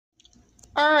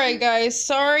Alright guys,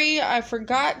 sorry I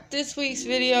forgot this week's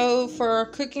video for our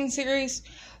cooking series,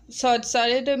 so I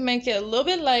decided to make it a little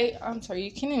bit late. I'm sorry,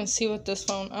 you can't even see with this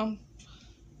phone. I'm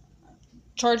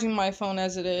charging my phone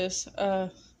as it is.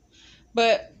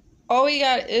 But all we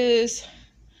got is,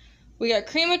 we got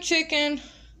cream of chicken,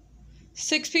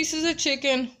 6 pieces of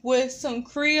chicken with some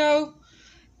Creole,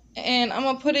 and I'm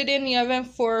going to put it in the oven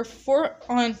for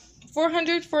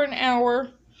 400 for an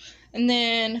hour. And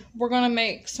then we're going to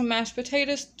make some mashed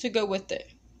potatoes to go with it.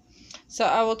 So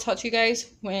I will talk to you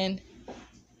guys when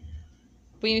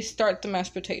we start the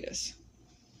mashed potatoes.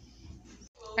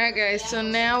 Alright guys, so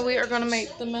now we are going to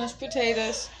make the mashed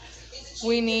potatoes.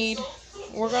 We're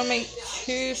going to make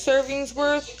 2 servings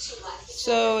worth.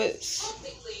 So it's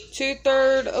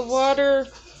 2/3 of water,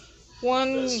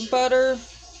 1 butter.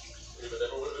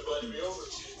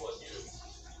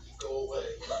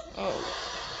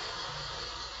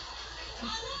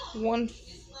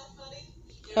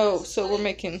 So we're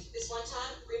making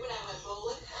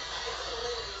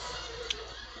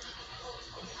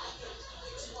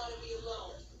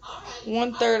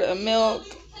 1/3 of milk,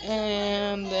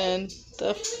 and then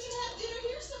the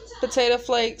potato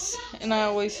flakes, and I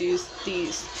always use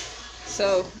these.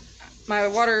 So my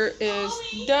water is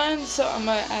done, so I'm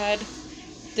going to add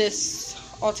this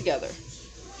all together.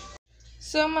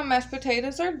 So my mashed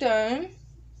potatoes are done.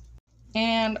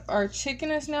 And our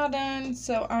chicken is now done,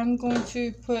 so I'm going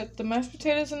to put the mashed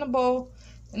potatoes in a bowl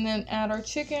and then add our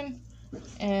chicken,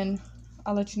 and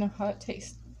I'll let you know how it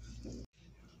tastes.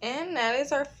 And that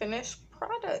is our finished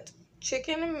product.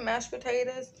 Chicken and mashed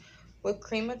potatoes with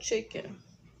cream of chicken.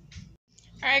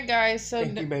 Alright guys, so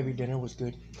thank you, baby. Dinner was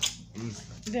good.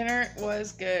 Dinner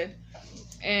was good.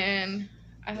 And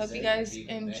I hope you guys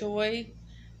enjoy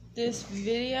this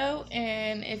video,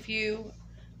 and if you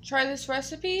try this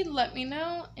recipe, let me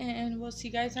know, and we'll see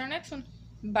you guys in our next one.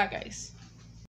 Bye guys.